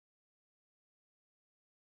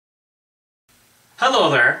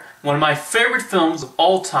Hello there! One of my favorite films of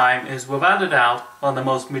all time is without a doubt one of the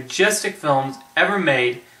most majestic films ever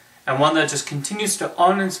made, and one that just continues to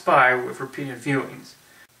uninspire with repeated viewings.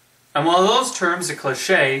 And while those terms are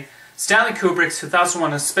cliché, Stanley Kubrick's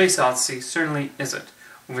 2001 A Space Odyssey certainly isn't,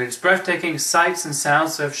 with its breathtaking sights and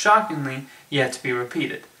sounds that have shockingly yet to be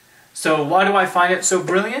repeated. So why do I find it so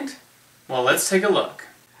brilliant? Well, let's take a look.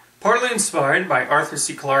 Partly inspired by Arthur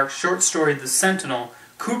C. Clarke's short story The Sentinel,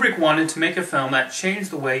 Kubrick wanted to make a film that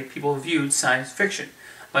changed the way people viewed science fiction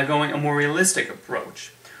by going a more realistic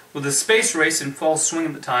approach. With the space race in full swing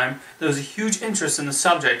at the time, there was a huge interest in the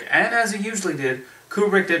subject, and as he usually did,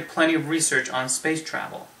 Kubrick did plenty of research on space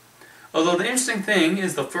travel. Although the interesting thing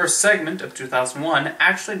is the first segment of 2001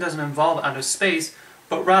 actually doesn't involve outer space,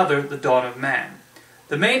 but rather the dawn of man.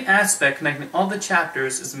 The main aspect connecting all the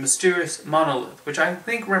chapters is the mysterious monolith, which I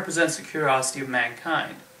think represents the curiosity of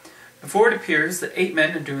mankind. Before it appears, the 8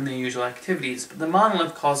 men are doing their usual activities, but the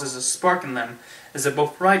monolith causes a spark in them as they're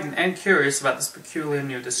both frightened and curious about this peculiar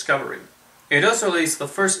new discovery. It also leads to the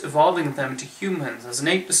first evolving of them into humans, as an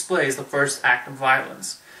ape displays the first act of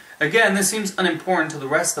violence. Again, this seems unimportant to the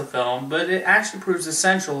rest of the film, but it actually proves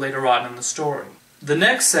essential later on in the story. The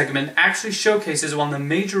next segment actually showcases one of the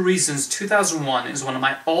major reasons 2001 is one of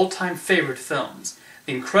my all-time favorite films,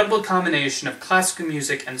 the incredible combination of classical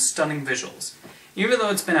music and stunning visuals. Even though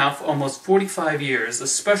it's been out for almost 45 years, the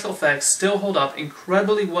special effects still hold up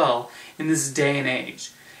incredibly well in this day and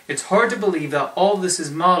age. It's hard to believe that all of this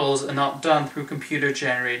is models and not done through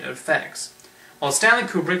computer-generated effects. While Stanley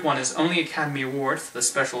Kubrick won his only Academy Award for the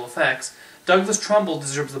special effects, Douglas Trumbull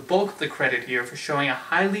deserves the bulk of the credit here for showing a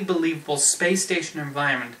highly believable space station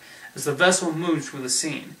environment as the vessel moves through the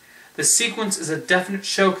scene. The sequence is a definite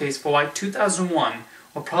showcase for why 2001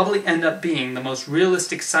 will probably end up being the most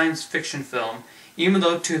realistic science fiction film, even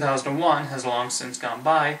though 2001 has long since gone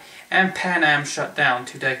by, and Pan Am shut down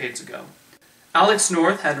 2 decades ago. Alex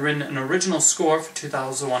North had written an original score for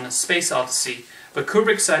 2001 A Space Odyssey, but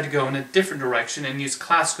Kubrick decided to go in a different direction and use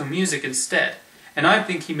classical music instead, and I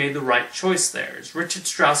think he made the right choice there, as Richard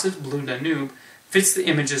Strauss's Blue Danube fits the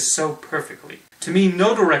images so perfectly. To me,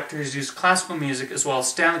 no director has used classical music as well as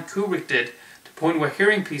Stanley Kubrick did, to the point where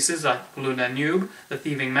hearing pieces like Blue Danube, The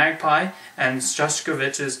Thieving Magpie, and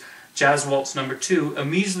Shostakovich's Jazz Waltz No. 2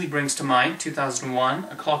 immediately brings to mind 2001,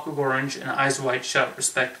 A Clockwork Orange, and Eyes Wide Shut,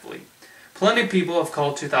 respectively. Plenty of people have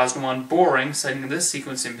called 2001 boring, citing this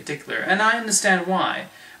sequence in particular, and I understand why,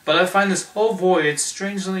 but I find this whole voyage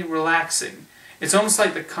strangely relaxing. It's almost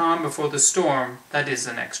like the calm before the storm that is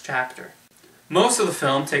the next chapter. Most of the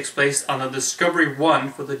film takes place on the Discovery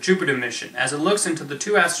 1 for the Jupiter mission, as it looks into the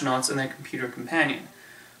 2 astronauts and their computer companion.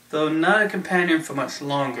 Though not a companion for much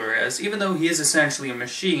longer, as even though he is essentially a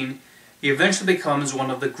machine, he eventually becomes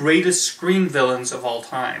one of the greatest screen villains of all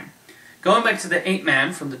time. Going back to the 8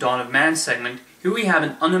 Man from the Dawn of Man segment, here we have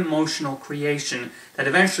an unemotional creation that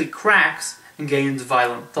eventually cracks and gains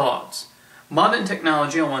violent thoughts. Modern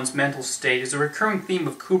technology on one's mental state is a recurring theme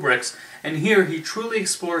of Kubrick's, and here he truly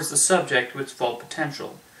explores the subject to its full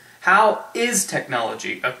potential. How is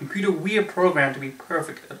technology, a computer we are programmed to be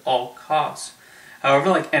perfect at all costs?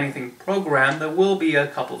 However, like anything programmed, there will be a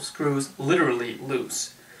couple of screws literally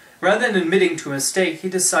loose. Rather than admitting to a mistake, he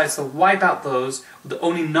decides to wipe out those with the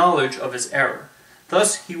only knowledge of his error.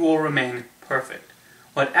 Thus, he will remain perfect.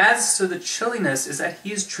 What adds to the chilliness is that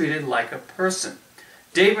he is treated like a person.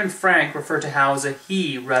 Dave and Frank refer to Hal as a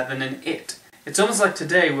he rather than an it. It's almost like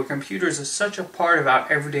today, where computers are such a part of our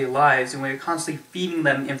everyday lives and we are constantly feeding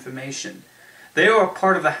them information. They are a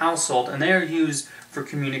part of the household, and they are used for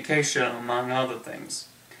communication, among other things.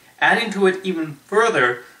 Adding to it even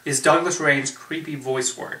further is Douglas Rain's creepy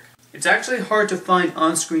voice work. It's actually hard to find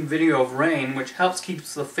on-screen video of Rain, which helps keep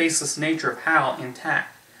the faceless nature of Hal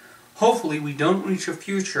intact. Hopefully we don't reach a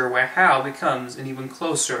future where Hal becomes an even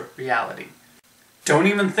closer reality. Don't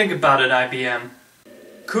even think about it, IBM.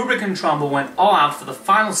 Kubrick and Trumbull went all out for the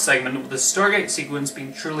final segment, with the Stargate sequence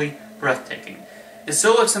being truly breathtaking. It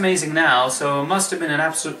still looks amazing now, so it must have been an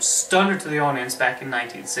absolute stunner to the audience back in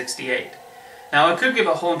 1968. Now, I could give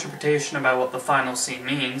a whole interpretation about what the final scene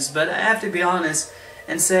means, but I have to be honest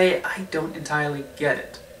and say I don't entirely get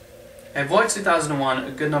it. I've watched 2001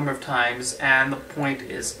 a good number of times, and the point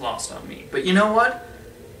is lost on me. But you know what?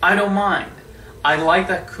 I don't mind. I like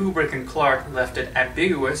that Kubrick and Clarke left it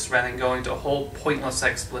ambiguous rather than going to a whole pointless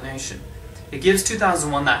explanation. It gives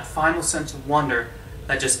 2001 that final sense of wonder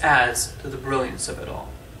that just adds to the brilliance of it all.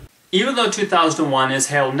 Even though 2001 is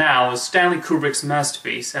hailed now as Stanley Kubrick's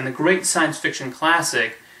masterpiece and a great science fiction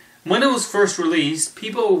classic, when it was first released,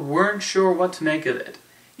 people weren't sure what to make of it.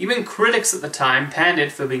 Even critics at the time panned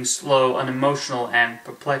it for being slow, unemotional, and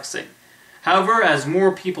perplexing. However, as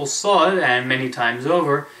more people saw it, and many times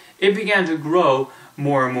over, it began to grow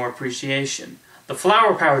more and more appreciation. The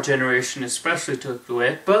flower power generation especially took to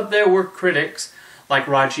it, but there were critics like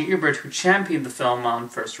Roger Ebert who championed the film on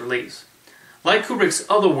first release. Like Kubrick's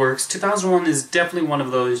other works, 2001 is definitely one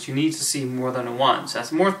of those you need to see more than once,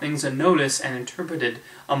 as more things are noticed and interpreted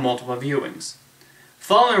on multiple viewings.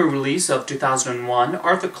 Following the release of 2001,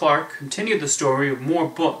 Arthur Clarke continued the story with more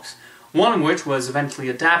books, one of which was eventually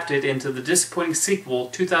adapted into the disappointing sequel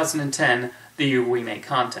 2010, The Year We Made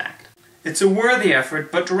Contact. It's a worthy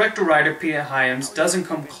effort, but director-writer Peter Hyams doesn't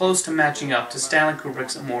come close to matching up to Stanley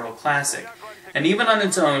Kubrick's immortal classic, and even on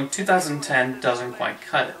its own, 2010 doesn't quite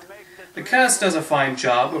cut it. The cast does a fine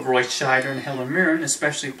job, with Roy Scheider and Helen Mirren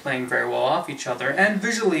especially playing very well off each other, and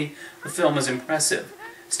visually, the film is impressive.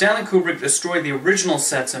 Stanley Kubrick destroyed the original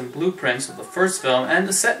sets and blueprints of the first film, and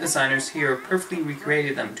the set designers here perfectly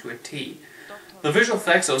recreated them to a T. The visual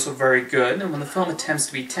effects are also very good, and when the film attempts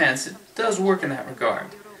to be tense, it does work in that regard.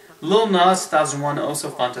 Lil Nas 2001 also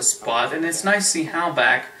fun to spot, and it's nice to see Hal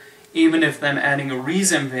back, even if them adding a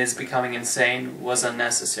reason for his becoming insane was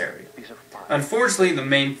unnecessary. Unfortunately, the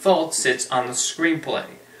main fault sits on the screenplay.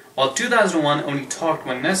 While 2001 only talked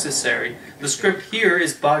when necessary, the script here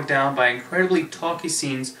is bogged down by incredibly talky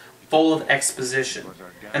scenes full of exposition.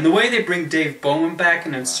 And the way they bring Dave Bowman back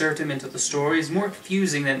and insert him into the story is more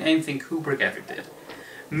confusing than anything Kubrick ever did.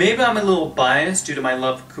 Maybe I'm a little biased due to my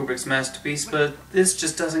love for Kubrick's masterpiece, but this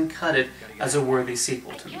just doesn't cut it as a worthy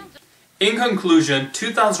sequel to me. In conclusion,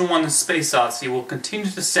 2001's Space Odyssey will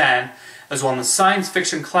continue to stand as one of the science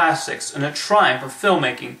fiction classics and a triumph of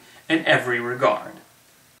filmmaking in every regard.